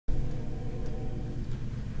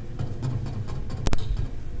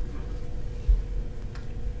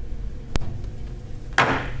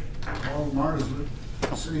call Marsden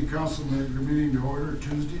City Council meeting to order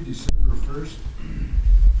Tuesday, December 1st.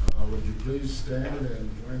 Would you please stand and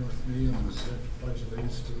join with me in the pledge of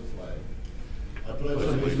allegiance to the flag? I pledge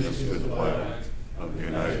allegiance to the flag of the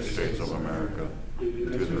United States of America,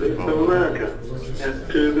 and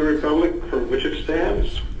to the republic for which it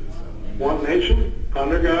stands, one nation,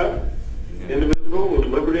 under God, indivisible, with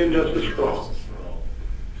liberty and justice for all.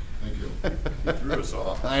 Thank you. You threw us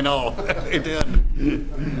off. I know, he did.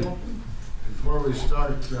 Before we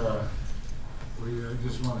start, we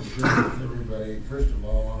just want to share with everybody. First of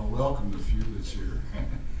all, I want to welcome the few that's here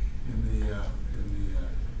in the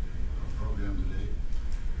program today.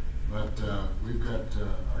 But we've got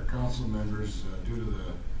our council members, due to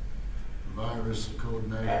the virus of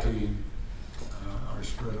COVID-19, are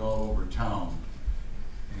spread all over town,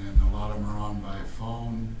 and a lot of them are on by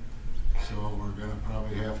phone. So we're going to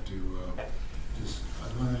probably have to just.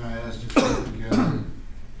 The only thing I ask, just get together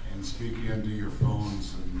and speak into your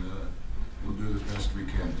phones, and we'll do the best we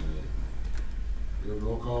can today. You have a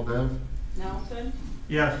roll call, Bev? Nelson?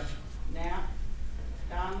 Yes. Knapp?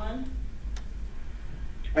 Donlin?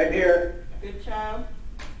 I'm here. Goodchild?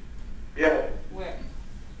 Yes. Wick?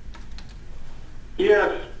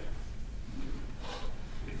 Yes.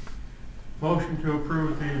 Motion to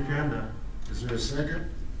approve the agenda. Is there a second?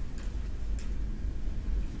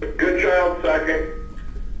 Good child, second.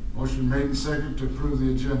 Motion made and second to approve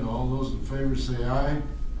the agenda. All those in favor say aye.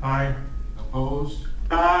 Aye. Opposed?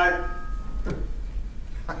 Aye.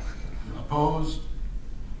 Opposed?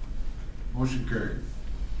 Motion carried.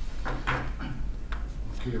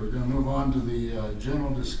 Okay, we're going to move on to the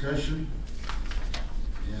general discussion.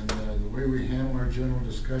 And the way we handle our general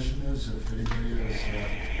discussion is if anybody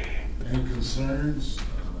has any concerns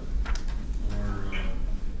or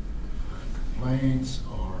complaints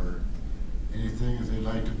or anything that they'd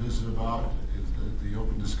like to visit about, the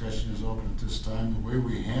open discussion is open at this time. The way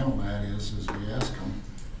we handle that is we ask them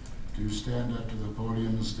to stand up to the podium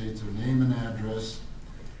and state their name and address,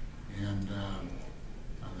 and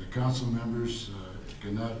the council members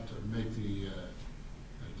cannot make the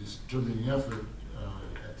determining effort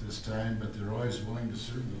at this time, but they're always willing to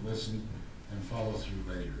certainly listen and follow through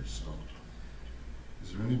later. So,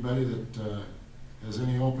 is there anybody that has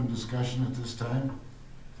any open discussion at this time?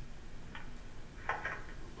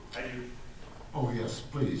 I do. Oh yes,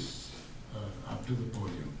 please, up to the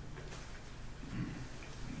podium.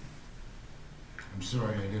 I'm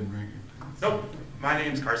sorry, I didn't ring it. Nope. My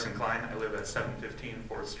name's Carson Klein. I live at 715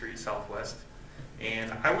 4th Street Southwest.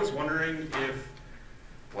 And I was wondering if,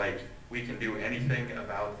 we can do anything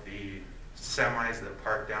about the semis that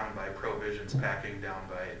park down by Provisions packing down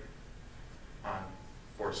on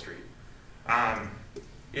 4th Street.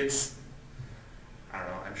 It's, I don't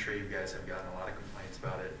know, I'm sure you guys have gotten a lot of complaints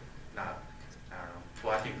about it,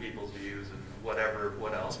 blocking people's views and what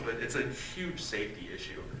else, but it's a huge safety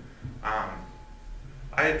issue.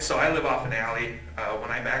 So I live off an alley.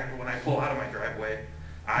 When I pull out of my driveway,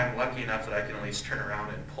 I'm lucky enough that I can at least turn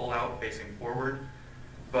around and pull out facing forward.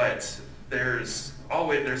 But there's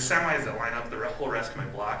semis that line up the whole rest of my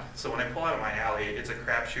block. So when I pull out of my alley, it's a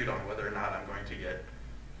crapshoot on whether or not I'm going to get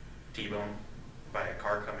T-boned by a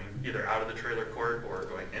car coming either out of the trailer court or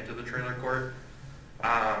going into the trailer court.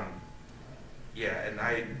 Yeah, and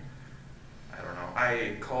I don't know.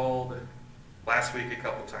 I called last week a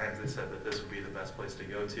couple times. They said that this would be the best place to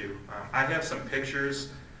go to. I have some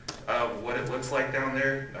pictures of what it looks like down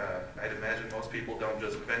there. I'd imagine most people don't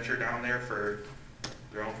just venture down there for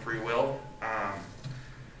their own free will.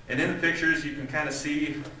 And in the pictures, you can kind of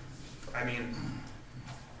see, there.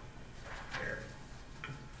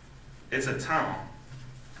 It's a tunnel.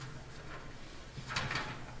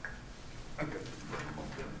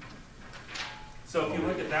 So if you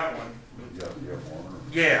look at that one, You have more?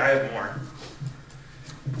 yeah, I have more.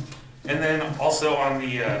 And then also on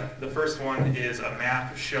the first one is a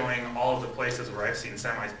map showing all of the places where I've seen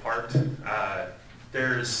semis parked.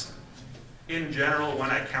 There's, in general, when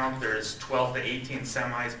I count, there's 12 to 18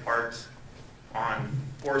 semis parked on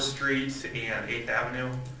 4th Street and 8th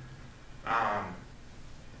Avenue.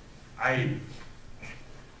 I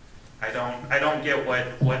don't get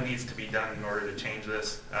what needs to be done in order to change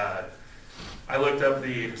this. I looked up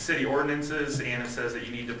the city ordinances, and it says that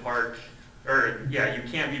you need to park, you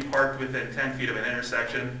can't be parked within 10 feet of an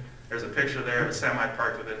intersection. There's a picture there of a semi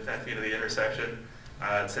parked within 10 feet of the intersection.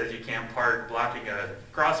 It says you can't park blocking a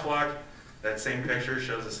crosswalk. That same picture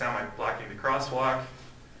shows a semi blocking the crosswalk.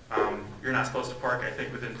 You're not supposed to park, I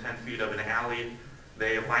think, within 10 feet of an alley.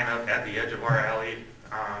 They line up at the edge of our alley.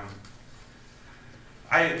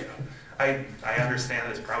 I I understand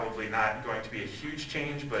that it's probably not going to be a huge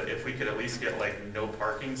change, but if we could at least get like no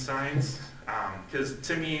parking signs, because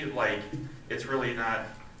to me, like, it's really not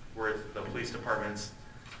worth the police department's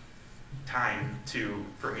time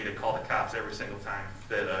for me to call the cops every single time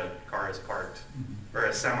that a car is parked, or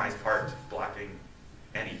a semi's parked blocking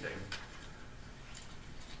anything.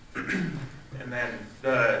 And then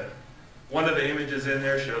one of the images in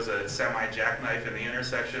there shows a semi jackknife in the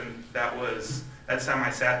intersection. That semi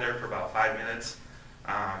sat there for about 5 minutes.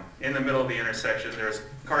 In the middle of the intersection, there's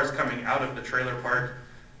cars coming out of the trailer park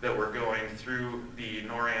that were going through the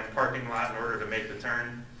NORAM parking lot in order to make the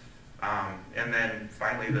turn. And then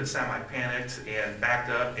finally the semi panicked and backed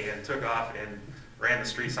up and took off and ran the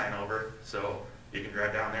street sign over. So you can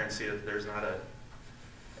drive down there and see that there's not a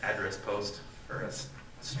address post or a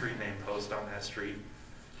street name post on that street.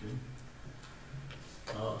 Okay.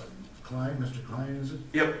 Klein, Mr. Klein, is it?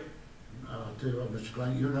 Yep. I'll tell you what, Mr.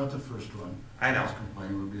 Klein, you're not the first one. I know. This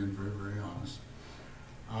complaint, we're being very, very honest.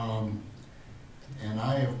 And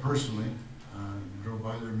I have personally drove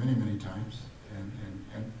by there many, many times and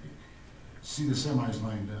see the semis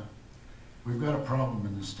lined up. We've got a problem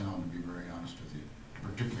in this town, to be very honest with you,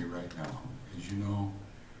 particularly right now. As you know,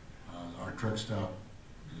 our truck stop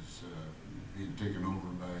is being taken over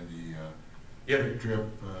by the Quick Trip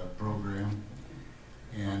program.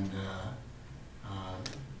 And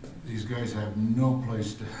these guys have no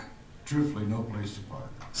place to, truthfully, no place to park.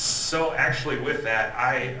 So actually with that,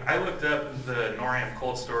 I looked up the NORAM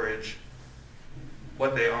cold storage,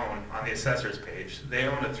 what they own on the assessor's page. They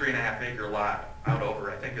own a 3.5 acre lot out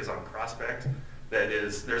over, I think is on Prospect,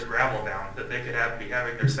 there's gravel down, that they could be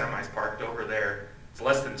having their semis parked over there. It's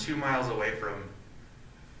less than 2 miles away from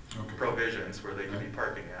Provisions where they could be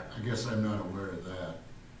parking at. I guess I'm not aware of that.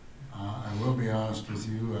 I will be honest with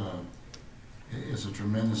you, it's a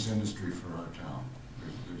tremendous industry for our town.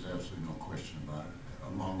 There's absolutely no question about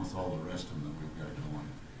it, along with all the rest of them that we've got going.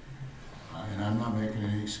 And I'm not making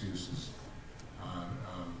any excuses.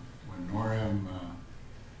 When NORAM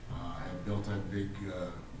had built that big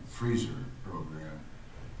freezer program,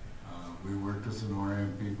 we worked with the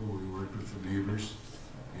NORAM people, we worked with the neighbors,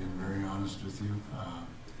 being very honest with you.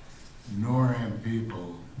 NORAM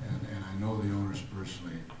people, and I know the owners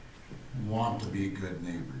personally, want to be good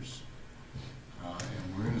neighbors.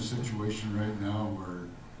 And we're in a situation right now where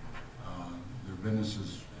their business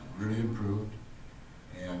has really improved,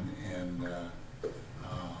 and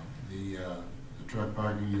the truck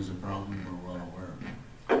parking is a problem we're well aware of.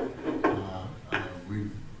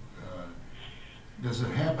 Does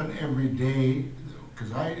it happen every day?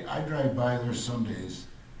 Because I drive by there some days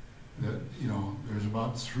that, you know, there's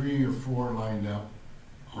about 3 or 4 lined up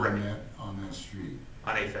on that street.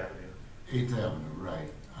 On 8th Avenue. 8th Avenue,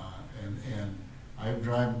 right. And I've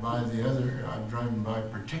driven by I'm driving by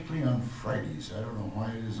particularly on Fridays. I don't know why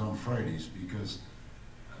it is on Fridays, because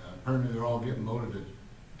apparently they're all getting loaded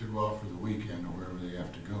to go out for the weekend or wherever they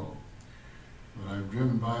have to go. But I've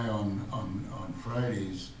driven by on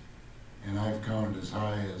Fridays, and I've counted as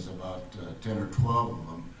high as about 10 or 12 of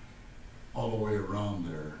them all the way around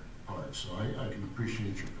their park. So I can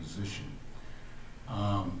appreciate your position.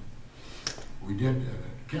 We did,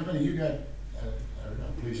 Kevin, you got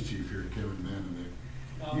our police chief here, Kevin Vandenbeek.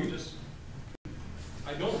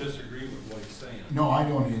 I don't disagree with what he's saying. No, I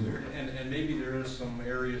don't either. And maybe there is some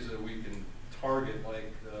areas that we can target,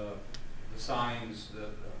 like the signs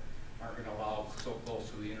that aren't going to allow so close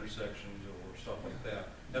to the intersections or stuff like that.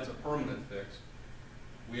 That's a permanent fix.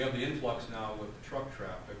 We have the influx now with the truck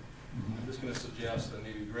traffic. I'm just going to suggest that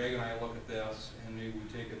maybe Greg and I look at this, and maybe we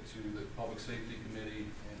take it to the Public Safety Committee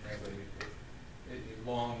and have a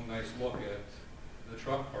long, nice look at the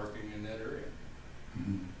truck parking in that area.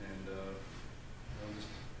 And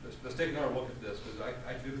let's take another look at this, because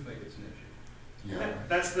I do think it's an issue. Yeah.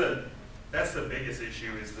 That's the biggest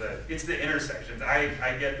issue, is it's the intersections.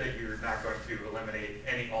 I get that you're not going to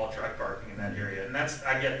eliminate all truck parking in that area, and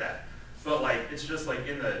I get that. But like, it's just like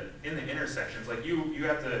in the intersections, like you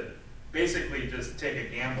have to basically just take a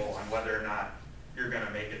gamble on whether or not you're going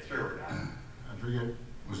to make it through or not. I forget,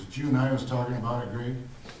 was it you and I was talking about it, Greg?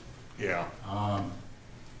 Yeah. I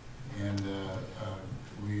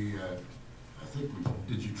think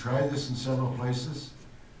did you try this in several places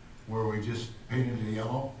where we just painted it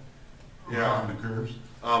yellow around the curves?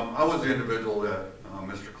 I was the individual that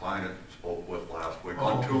Mr. Klein had spoke with last week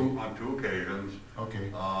on two occasions. Okay.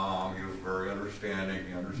 He was very understanding.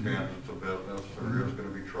 He understands it's a business. There is going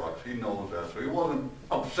to be trucks. He knows that, so he wasn't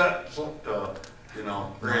upset, or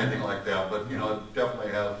anything like that. But it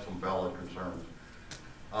definitely has some valid concerns,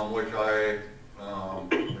 which I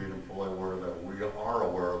made him fully aware that we are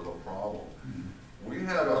aware of the problem. We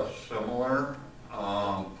had a similar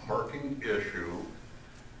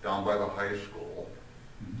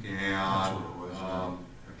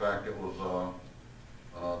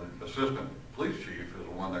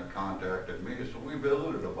contacted me, so we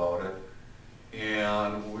visited about it.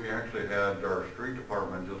 And we actually had our street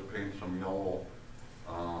department just paint some yellow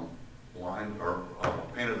lines, or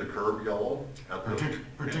painted the curb yellow at the,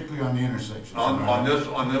 Particularly on the intersections. on this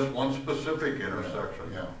one specific intersection.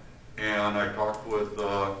 Yeah. And I talked with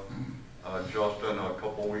Justin a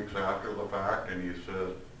couple weeks after the fact, and he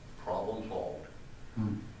said, problem solved.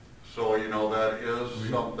 Hmm. So, you know, that is We-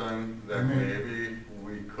 something that maybe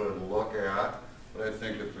we could look at, but I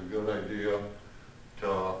think it's a good idea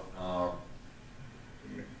to,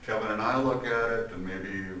 Kevin and I look at it, and maybe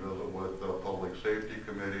visit with the Public Safety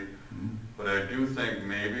Committee. Mhm. But I do think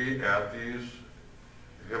maybe at these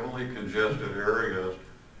heavily congested areas,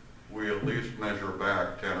 we at least measure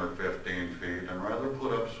back 10 or 15 feet, and rather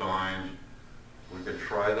put up signs, we could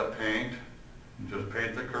try the paint, just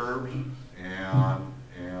paint the curbs,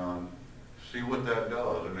 and see what that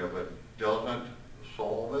does. And if it doesn't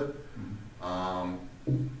solve it,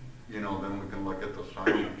 you know, then we can look at the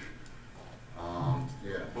signage.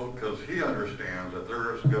 Yeah. Because he understands that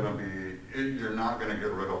there's gonna be, you're not gonna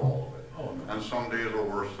get rid of all of it. Oh, no. And some days are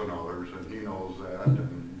worse than others, and he knows that.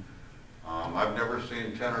 And I've never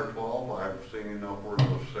seen 10 or 12. I've seen upwards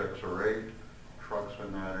of 6 or 8 trucks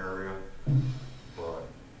in that area. But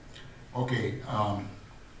Okay,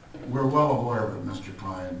 we're well aware of it, Mr.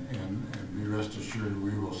 Klein, and be rest assured,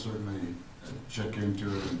 we will certainly check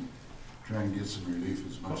into it and try and get some relief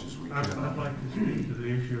as much as we can. I'd like to speak to the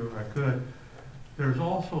issue if I could. There's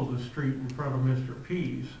also the street in front of Mr.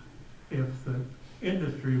 P's. If the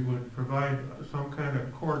industry would provide some kind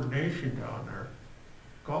of coordination down there,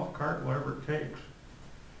 golf cart, whatever it takes,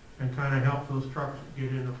 and kind of help those trucks get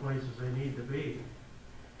into places they need to be.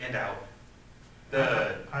 And out.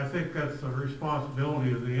 I think that's the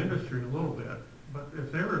responsibility of the industry a little bit, but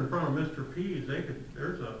if they were in front of Mr. P's,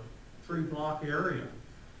 there's a 3-block area.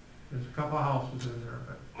 There's a couple houses in there,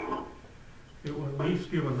 but it would at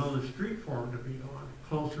least give another street for them to be on,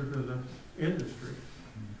 closer to the industry.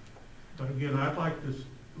 But again, I'd like to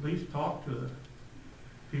at least talk to the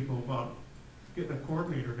people about getting a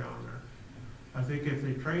coordinator down there. I think if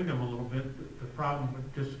they trained them a little bit, the problem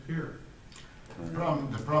would disappear.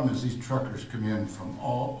 The problem is these truckers come in from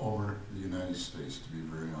all over the United States, to be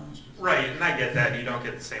very honest with you. Right, and I get that, you don't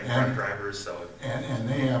get the same truck And- drivers, so. And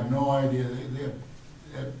they have no idea, they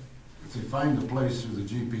have, if they find the place through the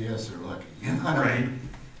GPS, they're lucky, you know what I mean?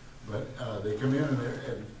 But they come in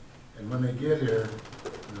and when they get here,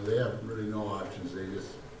 you know, they have really no options, they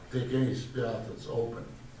just take any spot that's open.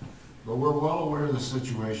 But we're well aware of the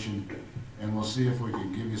situation, and we'll see if we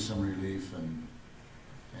can give you some relief and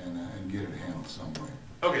get it handled some way.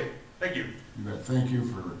 Okay, thank you. But thank you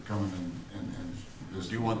for coming and do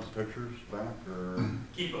visiting. you want the pictures back, or?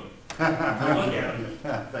 Keep them. Thank you.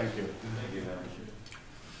 Thank you.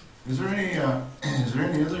 Is there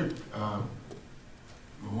any other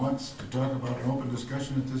who wants to talk about an open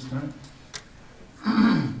discussion at this time?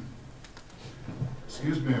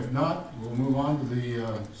 Excuse me, if not, we'll move on to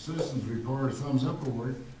the citizens report, thumbs up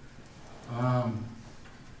award.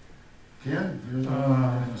 Ken, I'm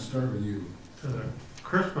going to start with you.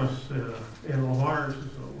 Christmas in Lamar's was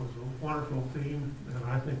a wonderful theme, and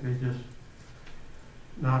I think they just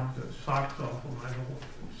knocked the socks off them. I know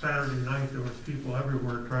Saturday night there was people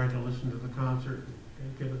everywhere trying to listen to the concert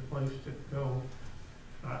and get a place to go.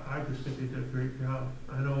 I just think they did a great job.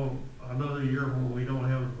 I know another year when we don't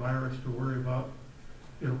have a virus to worry about,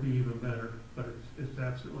 it'll be even better, but it's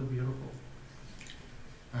absolutely beautiful.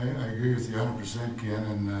 I agree with you 100%, Ken,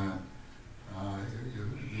 and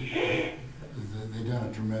they've done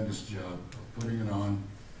a tremendous job of putting it on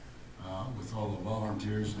with all the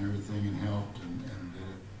volunteers and everything, and helped, and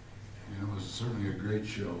it was certainly a great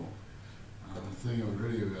show. The thing that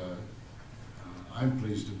really I'm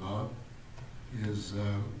pleased about is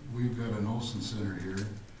we've got an Olson Center here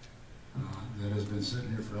that has been sitting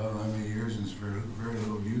here for I don't know how many years, and it's very, very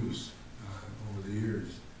little use over the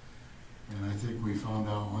years. And I think we found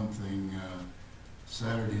out one thing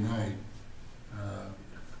Saturday night.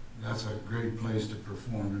 That's a great place to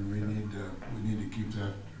perform, and we need to keep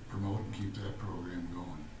that, promote and keep that program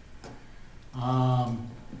going.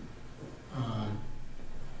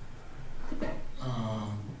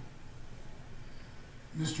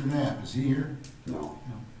 Mr. Knapp, is he here? No.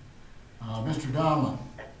 Mr. Donlin?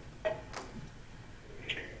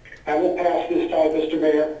 I will pass this time, Mr.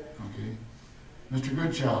 Mayor. Okay. Mr.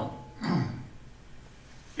 Goodchild?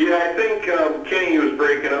 Yeah, I think Kenny was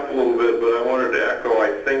breaking up a little bit, but I wanted to echo,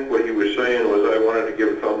 I think what he was saying was I wanted to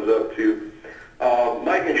give a thumbs up to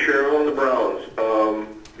Mike and Cheryl and the Browns.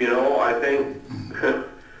 You know, I think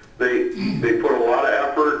they put a lot of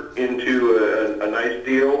effort into a nice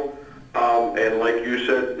deal. And like you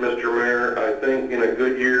said, Mr. think in a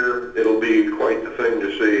good year, it'll be quite the thing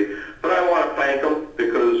to see. But I want to thank them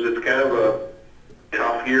because it's kind of a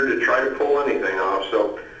tough year to try to pull anything off.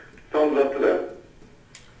 So thumbs up to them.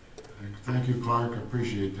 Thank you, Clark. I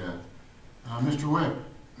appreciate that. Mr. Webb?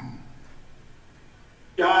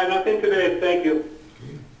 Nothing today. Thank you.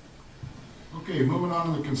 Okay, moving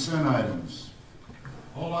on to the consent items.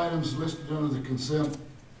 All items listed under the consent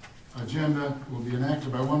agenda will be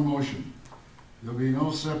enacted by one motion. There'll be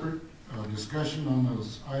no separate discussion on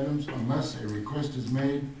those items unless a request is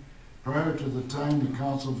made prior to the time the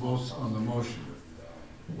council votes on the motion.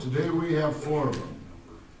 Today we have 4 of them.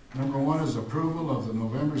 Number 1 is approval of the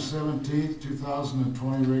November 17th,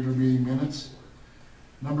 2020 regular meeting minutes.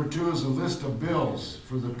 Number 2 is a list of bills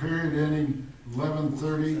for the period ending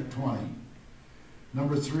 11/30/20.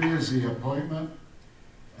 Number 3 is the appointment.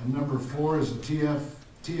 And number 4 is the TIF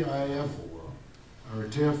or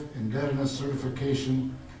TIF indebtedness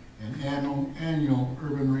certification and annual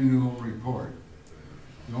urban renewal report.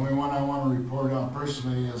 The only one I want to report on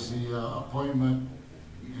personally is the appointment,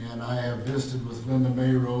 and I have visited with Linda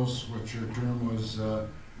Mayrose, which her term was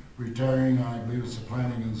retiring, I believe it's the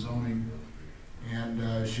planning and zoning,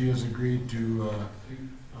 and she has agreed to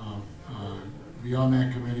be on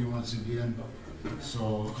that committee once again.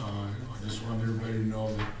 So I just want everybody to know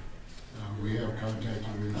that we have contacted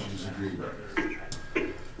her and she's agreed.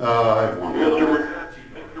 I have one. Mr.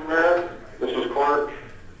 Mayor, this is Clark.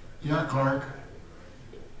 Yeah, Clark.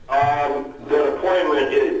 The appointment,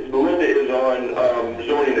 Linda is on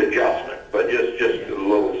zoning adjustment, but just a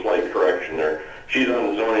little slight correction there. She's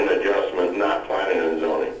on zoning adjustment, not planning and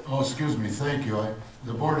zoning. Oh, excuse me, thank you.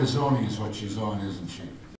 The Board of Zoning is what she's on, isn't she?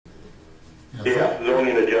 Yeah,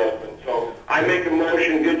 zoning adjustment. So I make a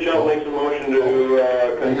motion, Goodchild makes a motion to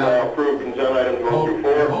approve consent items 1 through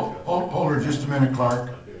 4. Hold her just a minute, Clark.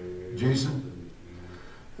 Jason?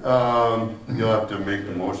 You'll have to make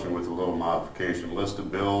the motion with a little modification. List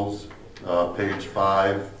of bills, page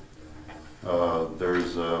 5.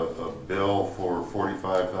 There's a bill for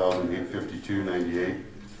 $45,852.98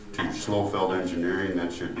 to Schlofeld Engineering.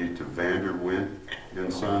 That should be to Vanderwint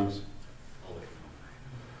and Sons.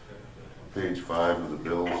 Page 5 of the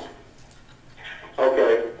bills.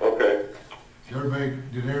 Okay.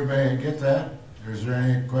 Did everybody get that? Is there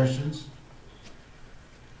any questions?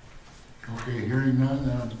 Okay, hearing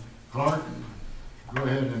none, Clark, go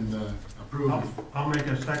ahead and approve. I'll make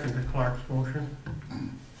a second to Clark's motion.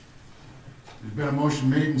 There's been a motion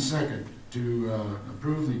made and second to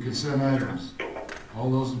approve the consent items. All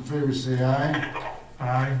those in favor say aye.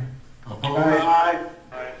 Aye. Opposed? Aye.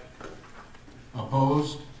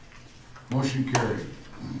 Opposed? Motion carried.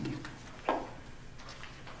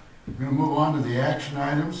 We're going to move on to the action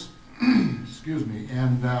items. Excuse me.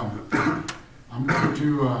 And I'm going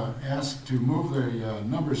to ask to move the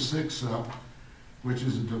number 6 up, which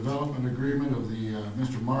is a development agreement of the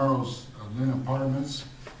Mr. Morrow's Lynn Apartments,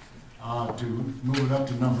 to move it up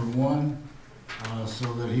to number 1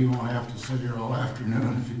 so that he won't have to sit here all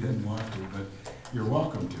afternoon if he didn't want to, but you're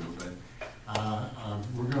welcome to. But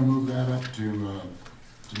we're going to move that up to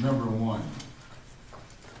number 1.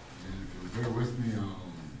 And if you'll bear with me, I'll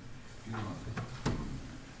get on it.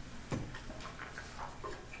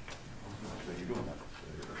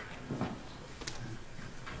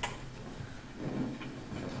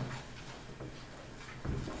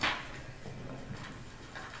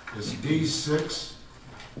 It's D6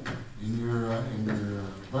 in your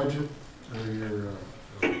budget or your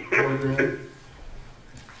program.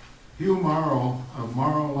 Hugh Morrow of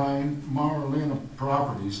Morrow Lynn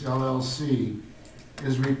Properties LLC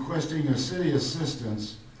is requesting a city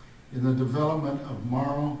assistance in the development of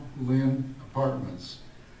Morrow Lynn Apartments.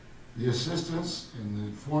 The assistance in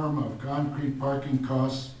the form of concrete parking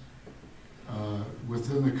costs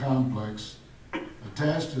within the complex.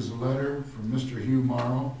 Attached is a letter from Mr. Hugh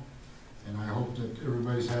Morrow, and I hope that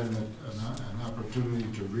everybody's had an opportunity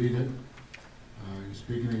to read it.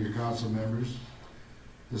 Speaking to your council members,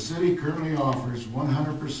 the city currently offers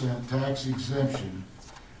 100% tax exemption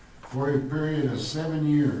for a period of 7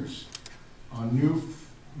 years on new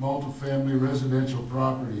multifamily residential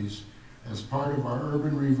properties as part of our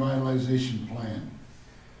urban revitalization plan.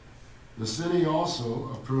 The city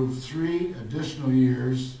also approved 3 additional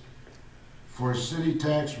years for city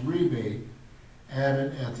tax rebate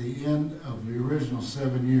added at the end of the original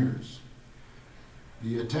 7 years.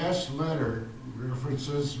 The attached letter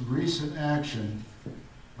references recent action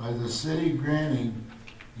by the city granting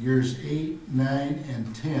years 8, 9,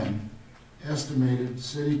 and 10 estimated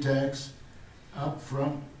city tax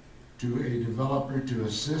upfront to a developer to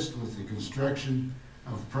assist with the construction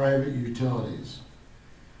of private utilities.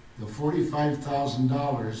 The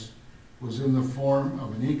 $45,000 was in the form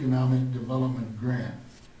of an economic development grant.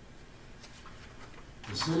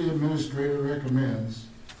 The city administrator recommends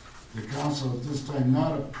the council at this time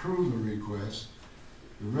not approve the request.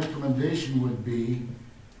 The recommendation would be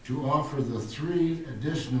to offer the 3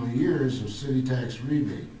 additional years of city tax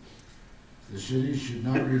rebate. The city should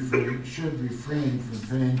refrain from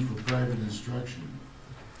paying for private instruction.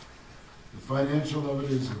 The financial of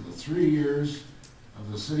it is that the 3 years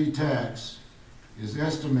of the city tax is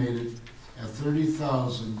estimated at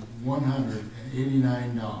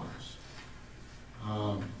 $30,189.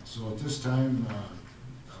 So at this time,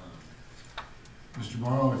 Mr.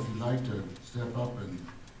 Morrow, if you'd like to step up and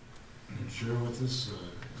share with us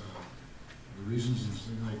the reasons and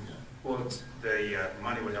things like that. Well, the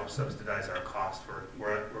money would help subsidize our cost for,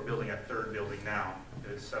 we're building a 3rd building now. It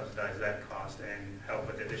would subsidize that cost and help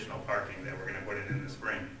with additional parking that we're gonna put in the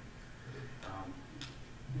spring.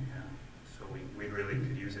 Yeah, so we really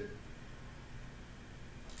could use it.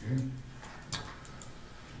 Okay.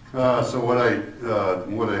 So what I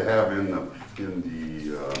have in the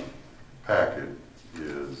packet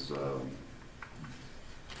is I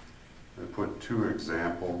put 2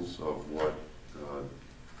 examples of what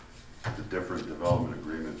the different development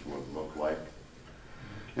agreements would look like,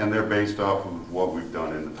 and they're based off of what we've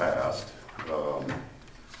done in the past.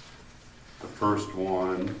 The first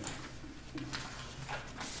one,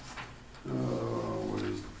 what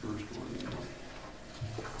is the first one?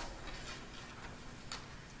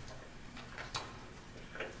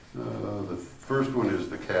 The first one is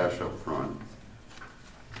the cash up front.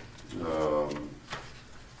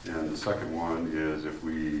 And the second one is if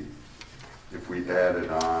we added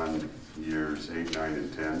on years 8, 9,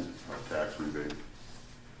 and 10 of tax rebate.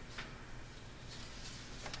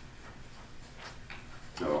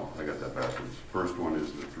 No, I got that backwards. First one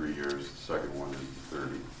is the 3 years, the second one is the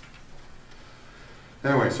 30.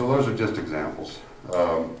 Anyway, so those are just examples.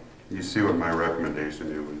 You see what my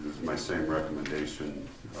recommendation is. It was my same recommendation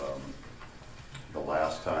the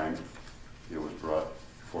last time it was brought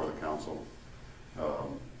before the council.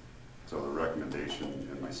 So the recommendation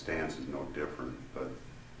and my stance is no different, but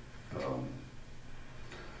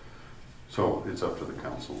so it's up to the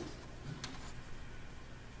council.